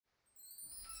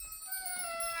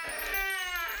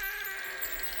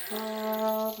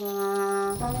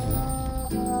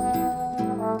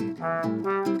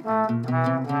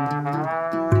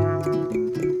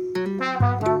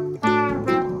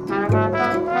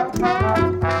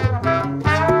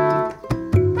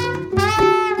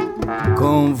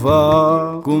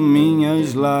Convoco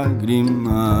minhas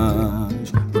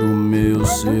lágrimas pro meu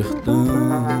sertão,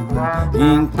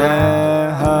 em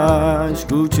terras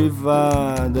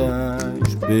cultivadas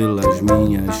pelas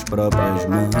minhas próprias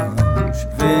mãos.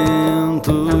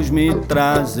 Ventos me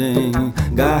trazem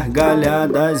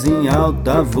gargalhadas em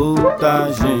alta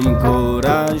voltagem.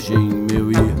 Coragem,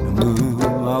 meu irmão,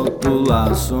 alto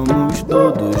lá somos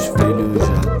todos filhos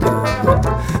de Adão.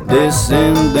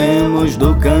 Descendemos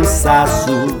do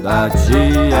cansaço, da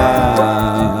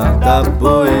dia, da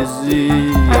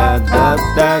poesia, da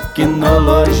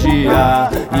tecnologia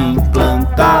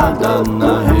implantada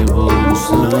na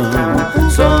revolução.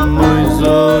 Somos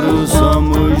ouro,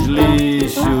 somos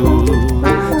lixo,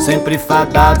 sempre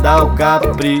fadada ao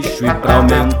capricho. E pra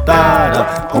aumentar a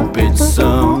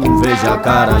competição, veja a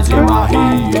cara de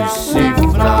Marie e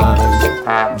cifras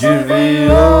de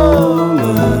violão,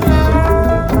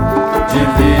 de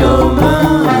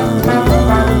violão,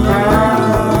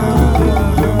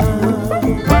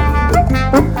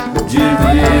 de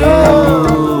violão.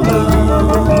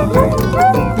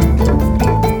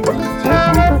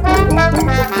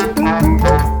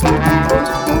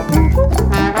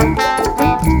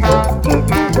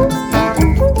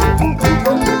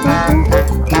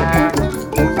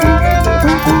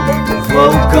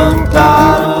 Vou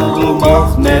cantar o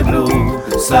humor negro,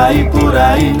 sair por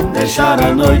aí, deixar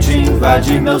a noite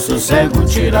invadir meu sossego,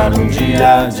 tirar um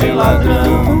dia de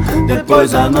ladrão,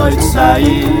 depois à noite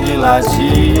sair e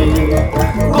latir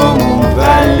como um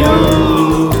velho